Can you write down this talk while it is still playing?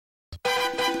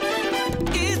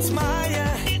It's Maya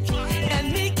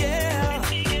and Miguel.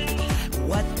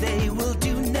 What they will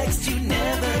do next, you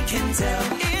never can tell.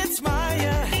 It's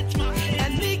Maya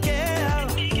and Miguel,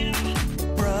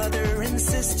 brother and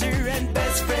sister and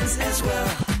best friends as well.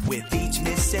 With each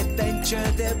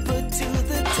misadventure, they're put to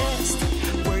the test.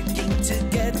 Working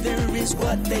together is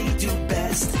what they do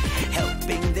best.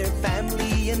 Helping their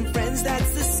family and friends,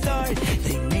 that's the start.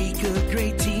 They make a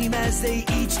great team as they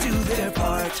each do their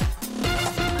part.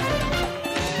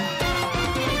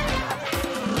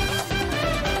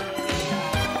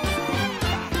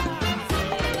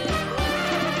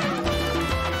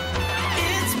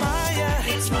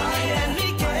 It's Maya and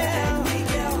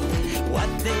Miguel. What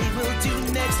they will do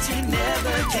next, you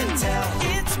never can tell.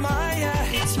 It's Maya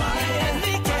and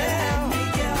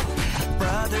Miguel,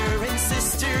 brother and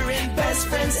sister and best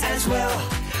friends as well.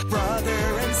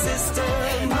 Brother and sister,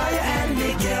 Maya and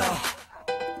Miguel.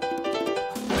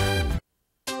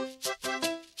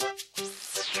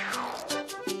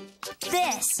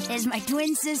 This is my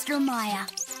twin sister, Maya.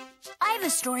 I have a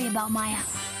story about Maya.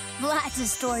 Lots of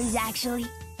stories, actually.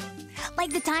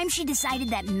 Like the time she decided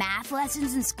that math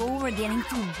lessons in school were getting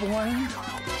too boring.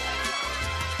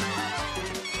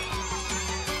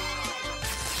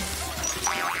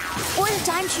 Or the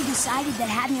time she decided that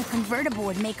having a convertible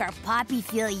would make our Poppy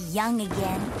feel young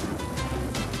again.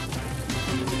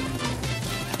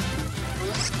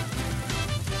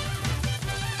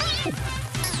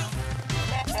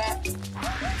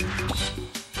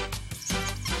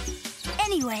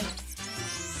 Anyway,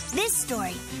 this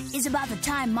story is about the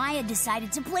time Maya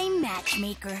decided to play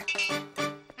Matchmaker.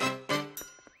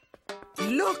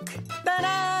 Look!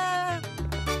 Ta-da!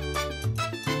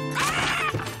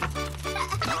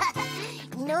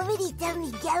 Nobody tell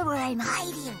Miguel where I'm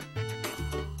hiding.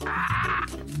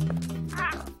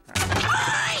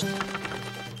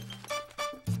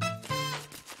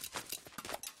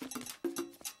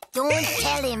 Don't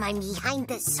tell him I'm behind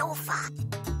the sofa.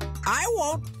 I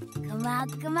won't.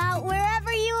 Come out,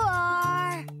 wherever you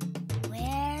are.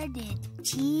 Where did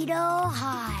Tito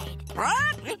hide?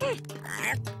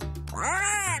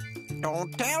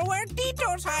 Don't tell where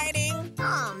Tito's hiding.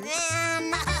 Oh,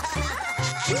 man.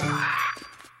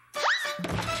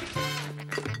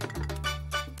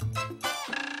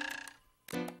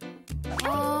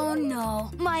 Oh,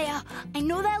 no. Maya, I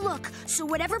know that look, so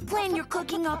whatever plan you're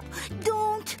cooking up,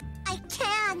 don't. I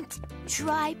can't.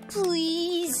 Try,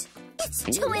 please. It's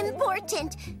too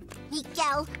important.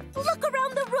 Miguel, look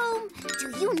around the room.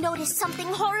 Do you notice something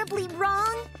horribly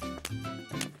wrong?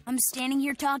 I'm standing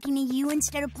here talking to you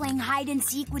instead of playing hide and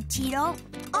seek with Tito.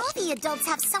 All the adults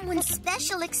have someone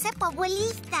special except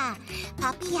Abuelita.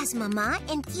 Papi has Mama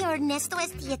and Tio Ernesto es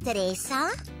Tia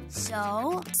Teresa.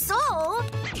 So? So,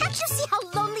 can't you see how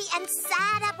lonely and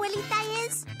sad Abuelita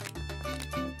is?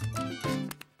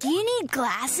 Do you need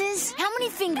glasses? How many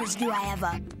fingers do I have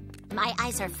up? My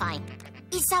eyes are fine.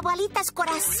 It's Abuelita's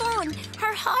corazón,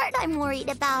 her heart I'm worried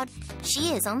about.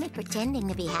 She is only pretending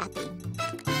to be happy.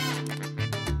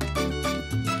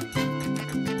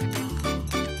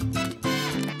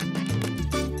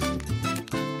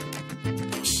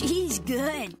 She's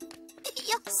good.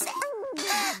 You say?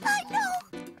 I know.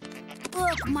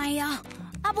 Look, Maya,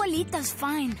 Abuelita's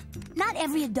fine. Not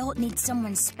every adult needs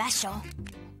someone special.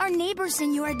 Our neighbor,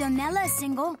 Senora Donella, is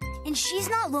single, and she's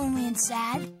not lonely and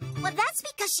sad. Well, that's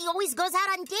because she always goes out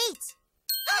on dates.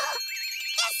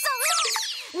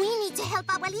 Eso! We need to help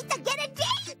Abuelita get a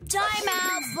date! Time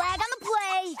out! Flag on the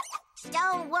play!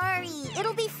 Don't worry.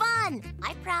 It'll be fun.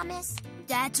 I promise.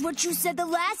 That's what you said the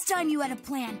last time you had a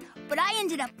plan, but I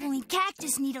ended up pulling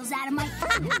cactus needles out of my...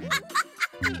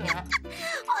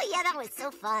 Oh, yeah, that was so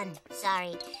fun.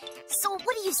 Sorry. So,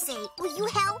 what do you say? Will you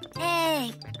help?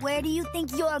 Hey, where do you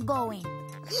think you're going?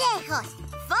 Lejos.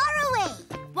 Far away.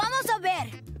 Vamos a ver.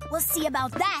 We'll see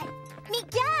about that.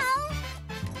 Miguel!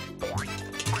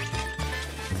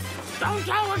 Don't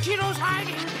tell where Tito's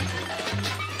hiding.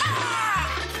 Ah!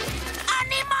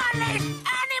 Animales!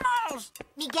 Animals!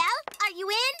 Miguel, are you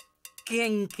in?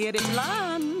 ¿Quién quiere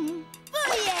plan?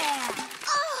 Oh, yeah!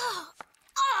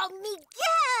 Oh,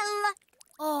 Miguel!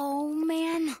 Oh,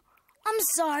 man. I'm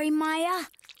sorry, Maya.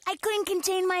 I couldn't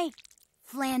contain my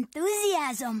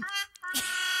flanthusiasm.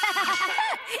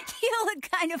 You look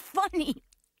kind of funny.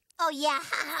 Oh, yeah.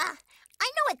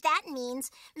 I know what that means.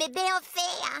 Me veo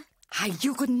fea. Ay,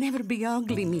 you could never be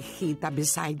ugly, mijita.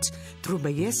 Besides, true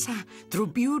belleza, true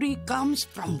beauty comes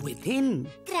from within.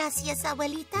 Gracias,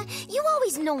 abuelita. You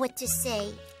always know what to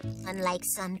say. Unlike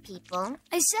some people.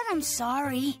 I said I'm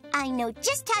sorry. I know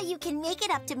just how you can make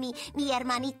it up to me, mi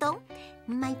hermanito.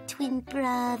 My twin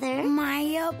brother.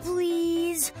 Maya,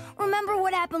 please. Remember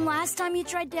what happened last time you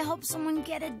tried to help someone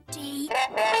get a date?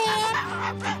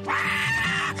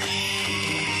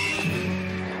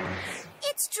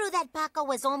 It's true that Paco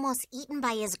was almost eaten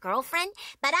by his girlfriend,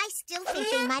 but I still think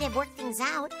they might have worked things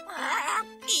out.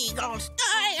 Eagles!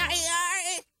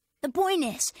 The point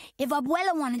is, if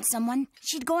Abuela wanted someone,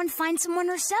 she'd go and find someone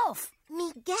herself.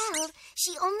 Miguel,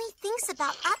 she only thinks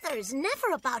about others,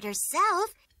 never about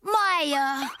herself.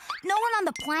 Maya, no one on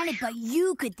the planet but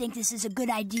you could think this is a good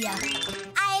idea.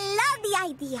 I love the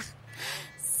idea.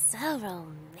 So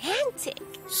romantic.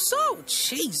 So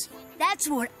cheesy. That's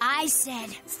what I said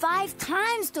 5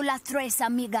 times to las tres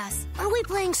amigas. Are we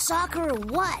playing soccer or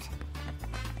what?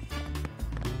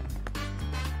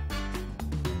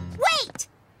 Wait!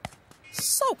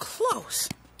 So close.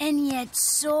 And yet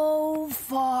so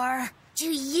far. Do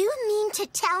you mean to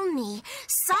tell me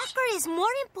soccer is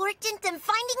more important than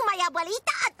finding my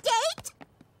abuelita a date?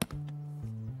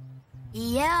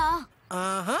 Yeah.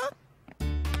 Uh-huh.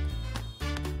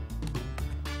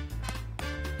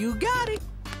 You got it.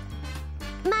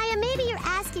 Maya, maybe you're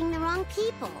asking the wrong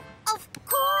people. Of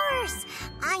course!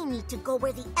 I need to go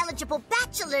where the eligible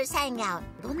bachelors hang out.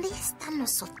 ¿Dónde están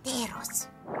los solteros?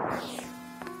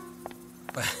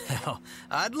 Well,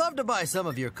 I'd love to buy some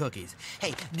of your cookies.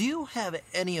 Hey, do you have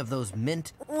any of those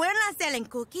mint? We're not selling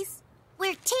cookies.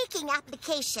 We're taking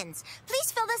applications.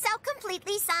 Please fill this out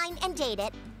completely, sign, and date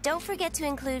it. Don't forget to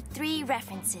include 3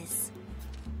 references.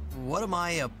 What am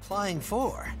I applying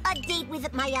for? A date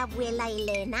with my abuela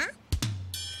Elena.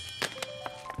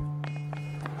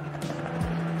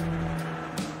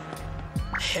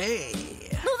 Hey.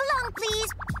 Move along,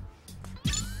 please.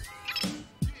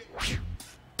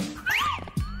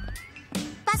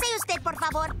 Pase usted, por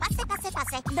favor. Pase, pase,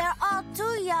 pase. They're all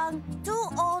too young, too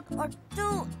old, or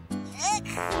too...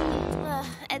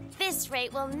 At this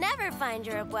rate, we'll never find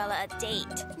your abuela a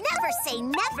date. Never say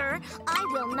never. I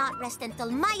will not rest until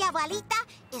my abuelita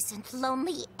isn't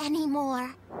lonely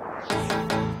anymore.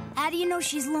 How do you know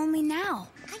she's lonely now?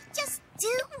 I just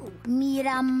do.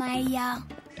 Mira, Maya.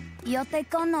 Yo te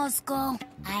conozco.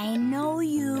 I know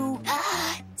you.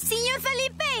 Señor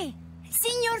Felipe!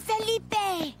 Señor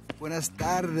Felipe! Buenas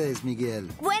tardes, Miguel.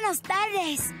 Buenas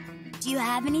tardes. Do you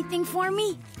have anything for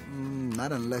me?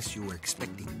 Not unless you were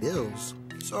expecting bills.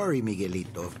 Sorry,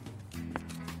 Miguelito.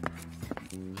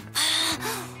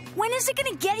 When is it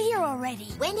gonna get here already?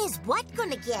 When is what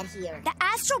gonna get here? The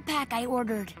Astro Pack I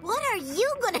ordered. What are you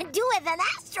gonna do with an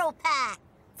Astro Pack?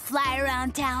 Fly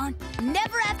around town.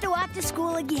 Never have to walk to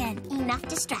school again. Enough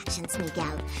distractions,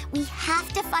 Miguel. We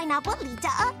have to find abuelita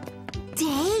a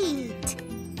date.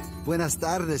 Buenas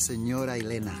tardes, señora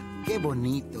Elena. Qué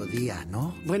bonito día,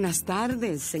 ¿no? Buenas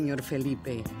tardes, señor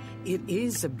Felipe. It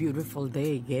is a beautiful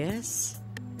day, yes?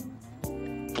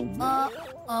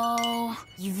 Uh-oh.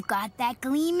 You've got that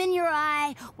gleam in your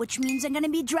eye, which means I'm gonna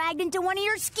be dragged into one of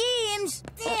your schemes.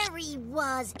 There he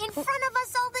was, in front of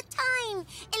us all the time.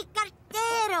 El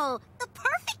cartero. The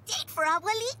perfect date for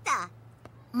abuelita.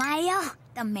 Maya,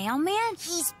 the mailman?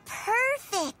 He's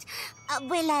perfect.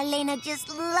 Abuela Elena just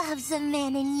loves a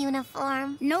man in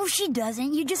uniform. No, she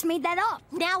doesn't. You just made that up.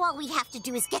 Now all we have to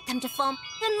do is get them to fall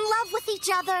in love with each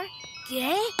other.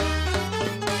 ¿Qué?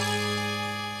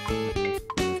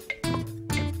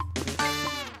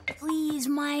 Please,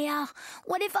 Maya.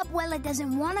 What if Abuela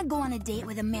doesn't want to go on a date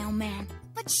with a mailman?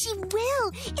 But she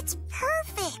will. It's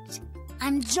perfect.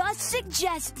 I'm just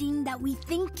suggesting that we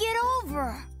think it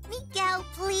over. Miguel,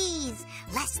 please.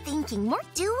 Less thinking, more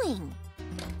doing.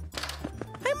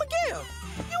 Hey, Miguel,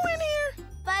 you in here?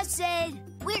 Busted.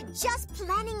 We're just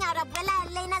planning out Abuela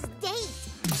Elena's date.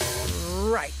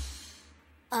 Right.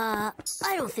 I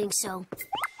don't think so.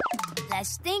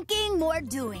 Less thinking, more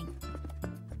doing.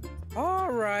 All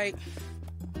right.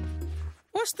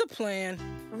 What's the plan?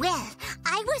 Well,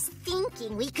 I was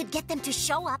thinking we could get them to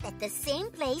show up at the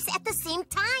same place at the same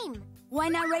time. Why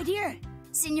not right here?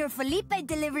 Senor Felipe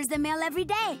delivers the mail every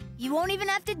day. You won't even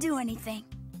have to do anything.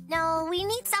 No, we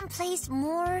need someplace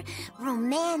more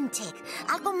romantic.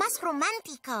 Algo más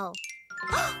romántico.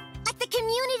 Like the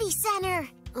community center.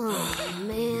 Oh,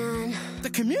 man. The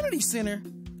community center?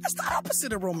 That's the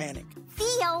opposite of romantic.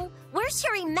 Theo, where's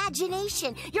your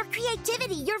imagination, your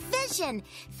creativity, your vision?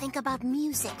 Think about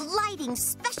music, lighting,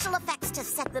 special effects to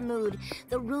set the mood.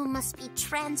 The room must be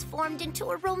transformed into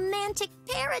a romantic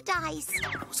paradise.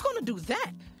 Who's gonna do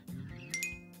that?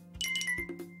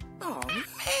 Oh,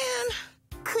 man.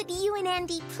 Could you and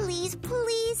Andy please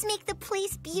make the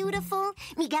place beautiful?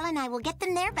 Miguel and I will get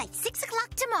them there by 6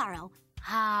 o'clock tomorrow.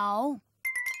 How?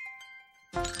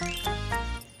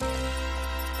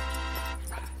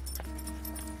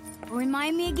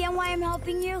 Remind me again why I'm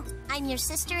helping you? I'm your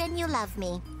sister and you love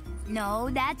me. No,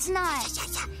 that's not.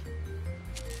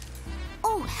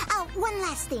 Oh, one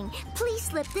last thing. Please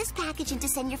slip this package into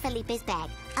Senor Felipe's bag.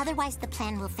 Otherwise, the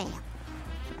plan will fail.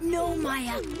 No,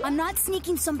 Maya. I'm not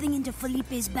sneaking something into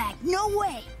Felipe's bag. No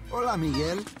way. Hola,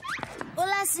 Miguel.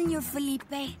 Hola, Senor Felipe.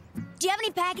 Do you have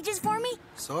any packages for me?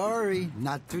 Sorry,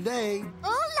 not today.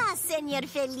 Hola, Senor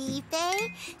Felipe.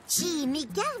 Gee,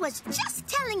 Miguel was just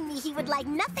telling me he would like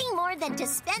nothing more than to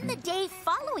spend the day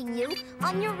following you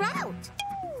on your route.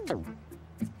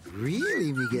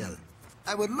 Really, Miguel?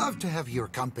 I would love to have your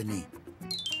company.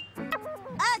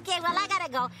 Okay, well, I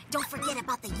gotta go. Don't forget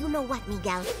about the you-know-what,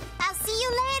 Miguel. I'll see you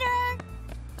later.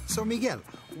 So, Miguel,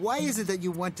 why is it that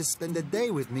you want to spend a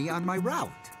day with me on my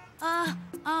route? Well,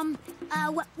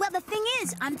 the thing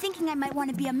is, I'm thinking I might want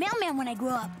to be a mailman when I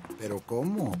grow up. Pero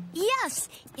 ¿cómo? Yes,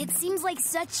 it seems like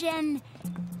such an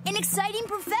exciting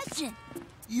profession.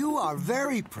 You are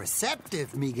very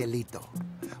perceptive, Miguelito.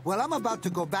 Well, I'm about to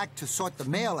go back to sort the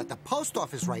mail at the post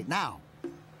office right now.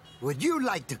 Would you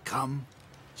like to come?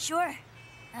 Sure.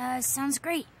 Sounds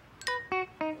great.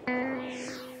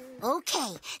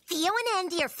 Okay, Theo and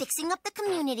Andy are fixing up the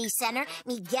community center.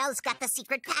 Miguel's got the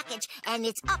secret package, and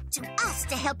it's up to us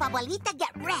to help Abuelita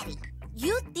get ready.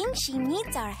 You think she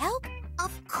needs our help?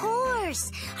 Of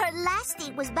course. Her last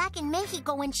date was back in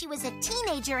Mexico when she was a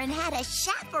teenager and had a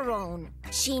chaperone.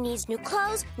 She needs new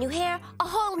clothes, new hair, a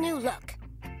whole new look.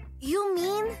 You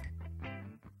mean?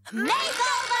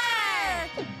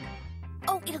 Makeover!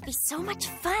 Oh, it'll be so much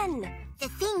fun. The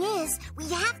thing is, we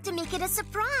have to make it a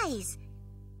surprise.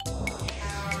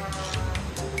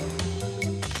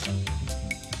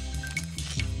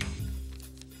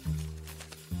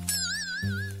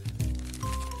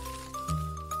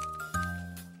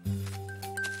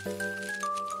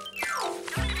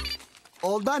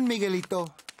 All done, Miguelito.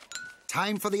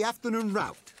 Time for the afternoon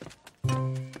route.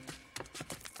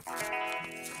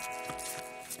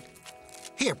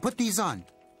 Here, put these on.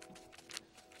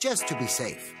 Just to be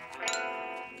safe.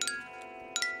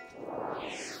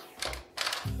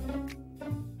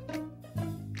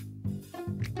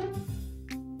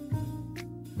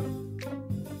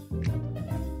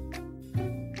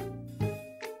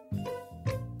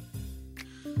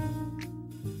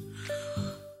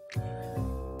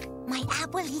 My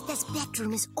abuelita's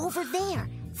bedroom is over there.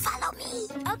 Follow me.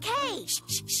 Okay. Shh.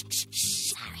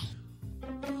 Sorry.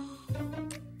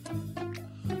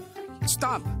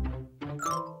 Stop.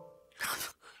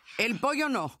 El pollo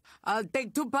no. I'll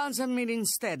take 2 pounds of meat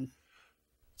instead.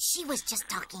 She was just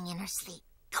talking in her sleep.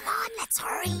 Come on, let's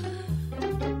hurry.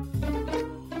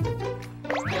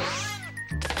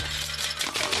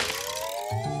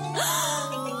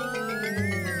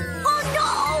 Oh, no!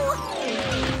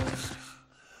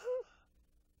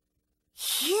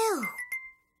 Phew.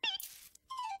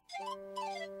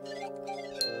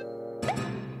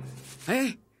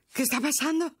 ¿Qué está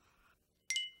pasando?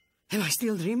 Am I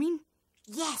still dreaming?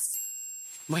 Yes.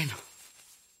 Bueno.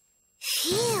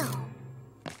 Phew.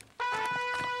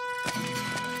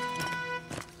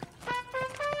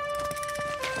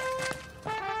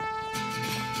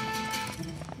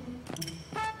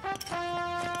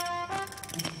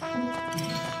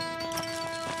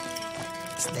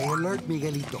 Stay alert,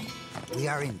 Miguelito. We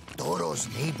are in Toro's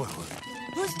neighborhood.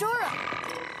 Who's Dora?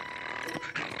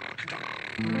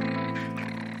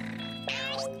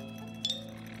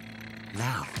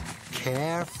 Now,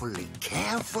 carefully.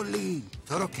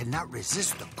 Toro cannot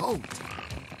resist the goat.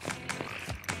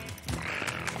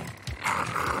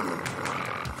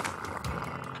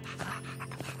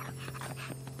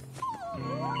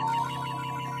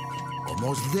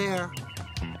 Almost there.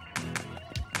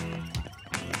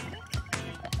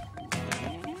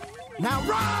 Now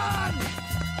run!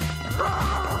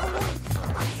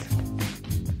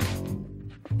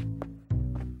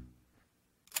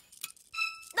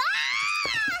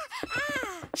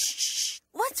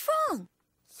 What's wrong?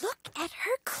 Look at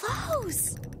her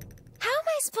clothes. How am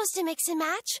I supposed to mix and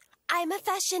match? I'm a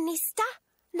fashionista,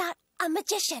 not a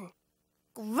magician.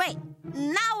 Great.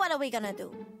 Now what are we gonna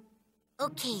do?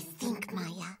 Okay, think,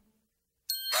 Maya.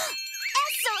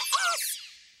 SOS!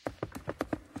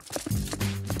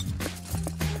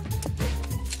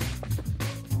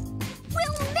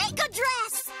 We'll make a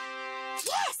dress!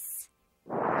 Yes!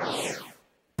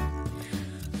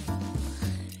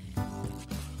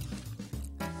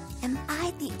 Am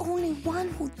I the only one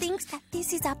who thinks that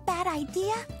this is a bad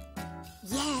idea?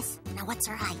 Yes. Now what's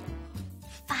her height?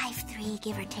 5'3",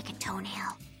 give or take a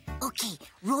toenail. Okay,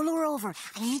 roll her over.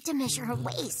 I need to measure her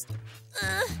waist.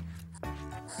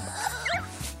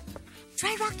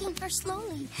 Try rocking her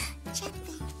slowly,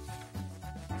 gently.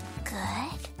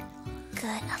 Good.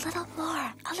 Good. A little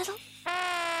more. A little.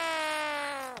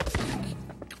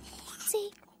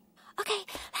 See? Okay,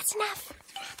 that's enough.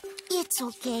 It's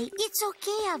okay. It's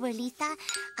okay, Abuelita.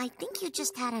 I think you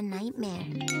just had a nightmare.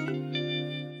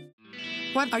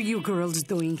 What are you girls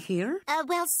doing here?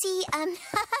 Well, see,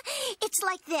 it's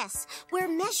like this. We're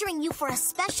measuring you for a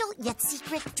special yet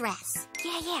secret dress.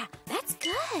 Yeah, that's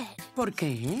good. ¿Por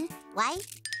qué? Why?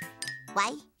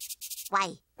 Why?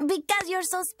 Why? Because you're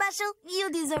so special, you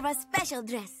deserve a special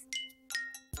dress.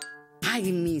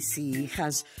 Ay, mis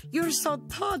hijas, you're so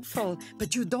thoughtful,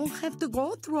 but you don't have to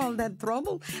go through all that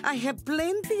trouble. I have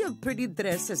plenty of pretty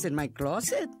dresses in my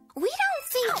closet. We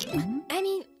don't think... I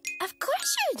mean, of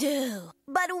course you do.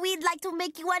 But we'd like to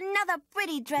make you another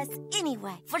pretty dress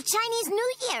anyway. For Chinese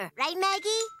New Year, right,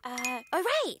 Maggie? All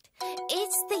right.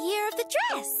 It's the year of the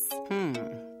dress.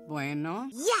 Bueno.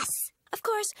 Yes! Of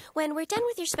course, when we're done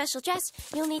with your special dress,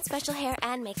 you'll need special hair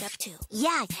and makeup, too.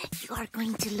 Yeah, you are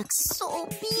going to look so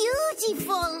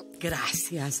beautiful.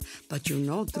 Gracias. But you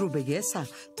know, true belleza,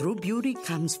 true beauty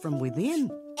comes from within.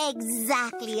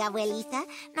 Exactly, Abuelita.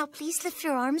 Now please lift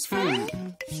your arms for me.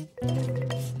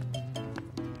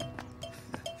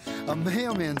 A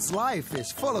mailman's life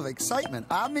is full of excitement,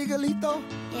 Miguelito?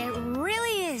 It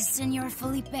really is, Senor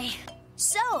Felipe.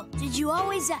 So, did you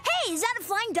always... Hey, is that a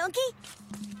flying donkey?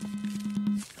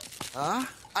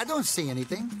 I don't see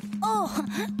anything. Oh,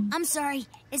 I'm sorry.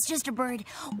 It's just a bird.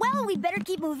 Well, we better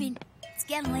keep moving. It's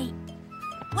getting late.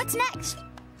 What's next?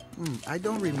 I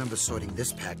don't remember sorting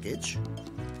this package.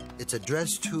 It's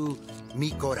addressed to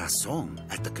Mi Corazon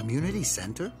at the community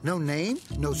center. No name,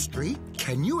 no street.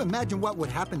 Can you imagine what would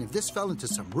happen if this fell into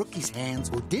some rookie's hands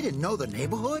who didn't know the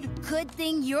neighborhood? Good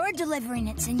thing you're delivering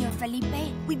it, Senor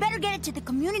Felipe. We better get it to the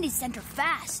community center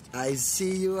fast. I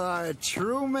see you are a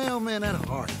true mailman at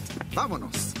heart.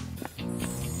 Vámonos.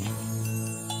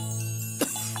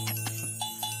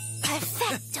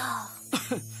 Perfecto.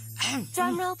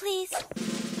 Drum roll, please.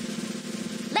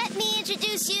 Let me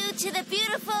introduce you to the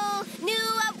beautiful new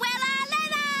Abuela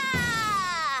Elena!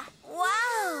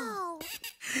 Wow!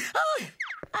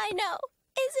 I know.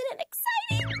 Isn't it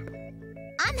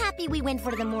exciting? I'm happy we went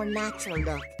for the more natural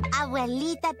look.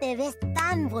 Abuelita, te ves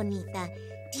tan bonita.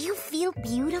 Do you feel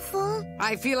beautiful?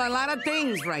 I feel a lot of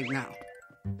things right now.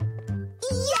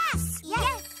 Yes!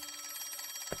 Yes!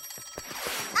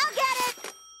 I'll get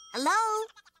it! Hello?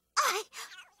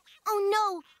 Oh,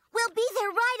 no. We'll be there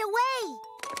right away.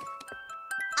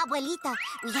 Abuelita,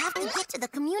 we have to get to the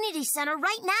community center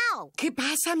right now. ¿Qué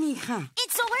pasa, mija?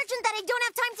 It's so urgent that I don't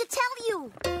have time to tell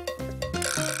you.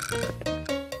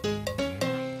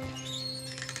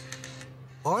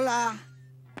 Hola.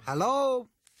 Hello.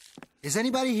 Is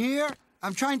anybody here?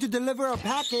 I'm trying to deliver a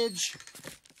package.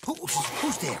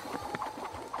 Who's there?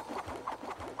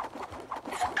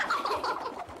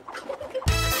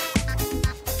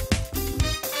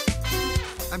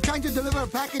 I'm trying to deliver a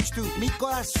package to Mi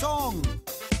Corazon.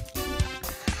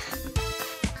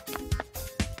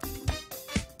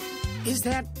 Is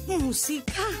that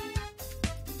música?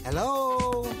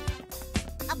 Hello?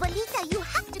 Abuelita, you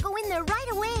have to go in there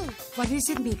right away. What is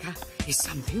it, mija? Is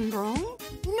something wrong?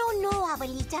 No,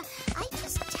 Abuelita. I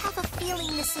just have a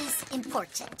feeling this is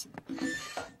important.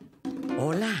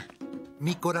 Hola.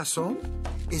 Mi Corazon?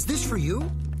 Is this for you?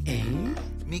 Eh?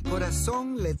 Mi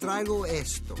Corazon, le traigo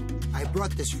esto. I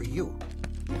brought this for you.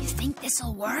 You think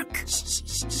this'll work?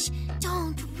 Shh.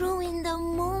 Don't ruin the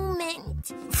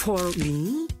moment. For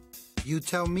me? You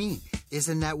tell me.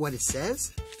 Isn't that what it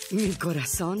says? Mi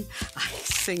corazón. Ay,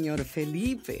 señor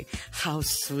Felipe. How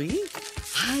sweet.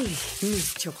 Ay,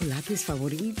 mis chocolates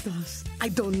favoritos. I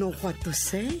don't know what to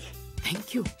say.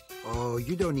 Thank you. Oh,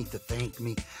 you don't need to thank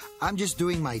me. I'm just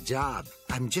doing my job.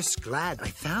 I'm just glad I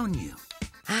found you.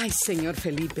 Ay, señor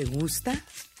Felipe, ¿gusta?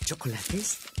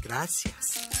 ¿Chocolates?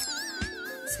 Gracias.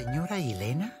 Señora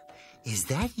Elena, is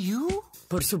that you?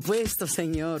 Por supuesto,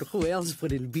 señor. Who else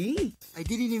would it be? I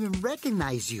didn't even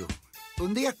recognize you.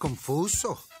 Un día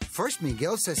confuso. First,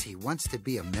 Miguel says he wants to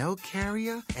be a mail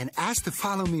carrier and asked to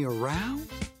follow me around.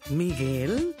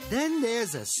 Miguel? Then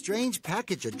there's a strange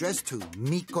package addressed to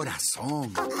Mi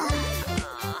Corazon. No,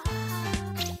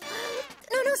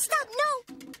 stop. No.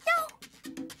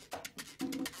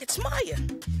 It's Maya.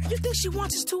 You think she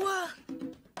wants us to,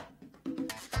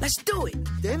 Let's do it.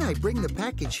 Then I bring the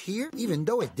package here, even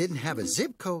though it didn't have a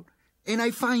zip code, and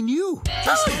I find you.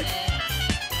 Just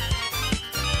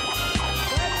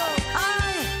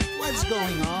What's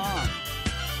going on?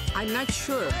 I'm not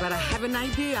sure, but I have an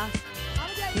idea.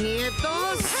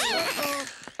 Nietos!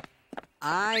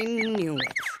 I knew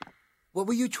it. What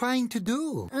were you trying to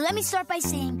do? Let me start by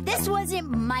saying this wasn't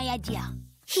my idea.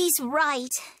 He's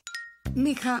right.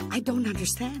 Mija, I don't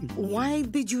understand. Why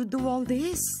did you do all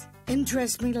this? And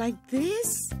dress me like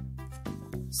this?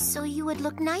 So you would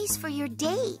look nice for your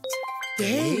date.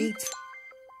 Date?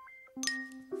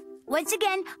 Once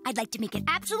again, I'd like to make it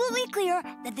absolutely clear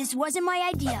that this wasn't my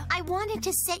idea. I wanted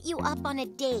to set you up on a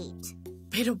date.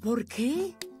 ¿Pero por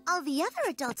qué? All the other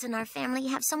adults in our family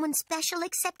have someone special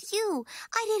except you.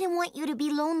 I didn't want you to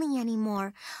be lonely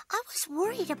anymore. I was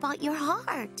worried about your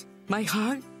heart. My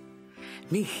heart?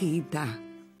 Mijita,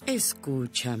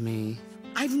 escúchame.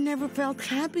 I've never felt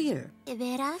happier. ¿De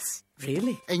veras?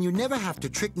 Really? And you never have to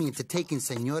trick me into taking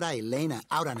Senora Elena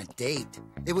out on a date.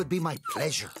 It would be my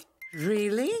pleasure.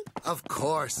 Really? Of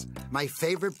course. My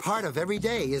favorite part of every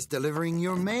day is delivering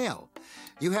your mail.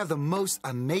 You have the most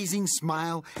amazing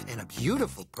smile and a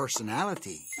beautiful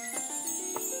personality.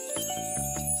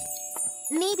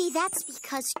 Maybe that's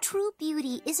because true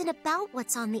beauty isn't about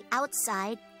what's on the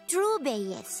outside. True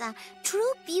belleza,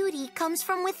 true beauty comes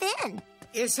from within.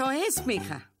 Eso es,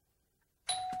 mija.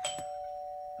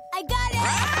 I got it!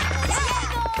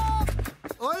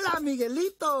 Hola,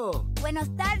 Miguelito. Buenos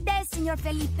tardes, Señor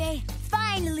Felipe.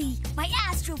 Finally, my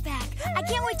Astro Pack. I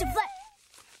can't wait to fly.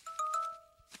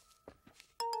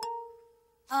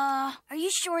 Are you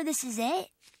sure this is it?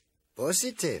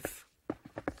 Positive.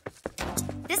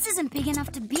 This isn't big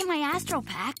enough to be my Astro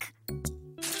Pack.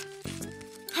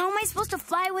 How am I supposed to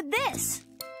fly with this?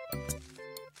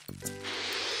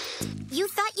 You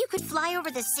thought you could fly over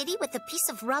the city with a piece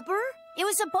of rubber? It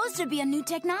was supposed to be a new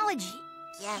technology.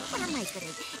 Yeah, what am I gonna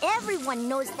do? Everyone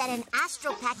knows that an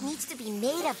Astro Pack needs to be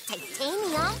made of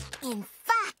titanium. In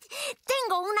fact,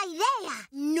 tengo una idea.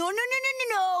 No.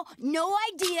 No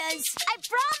ideas. I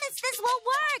promise this will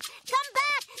work. Come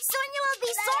back. Soon you will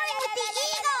be soaring with the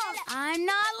eagles. I'm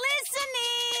not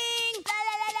listening.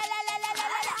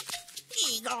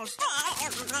 Eagles.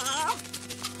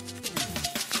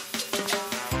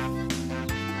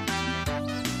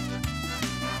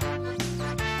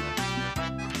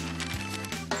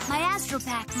 My Astro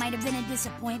Pack might have been a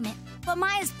disappointment, but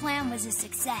Maya's plan was a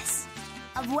success.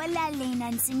 Abuela Elena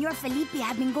and Señor Felipe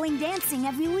have been going dancing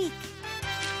every week.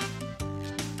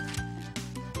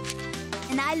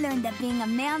 And I learned that being a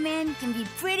mailman can be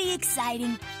pretty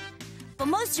exciting. But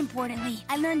most importantly,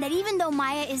 I learned that even though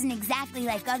Maya isn't exactly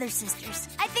like other sisters,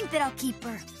 I think that I'll keep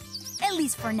her. At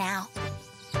least for now.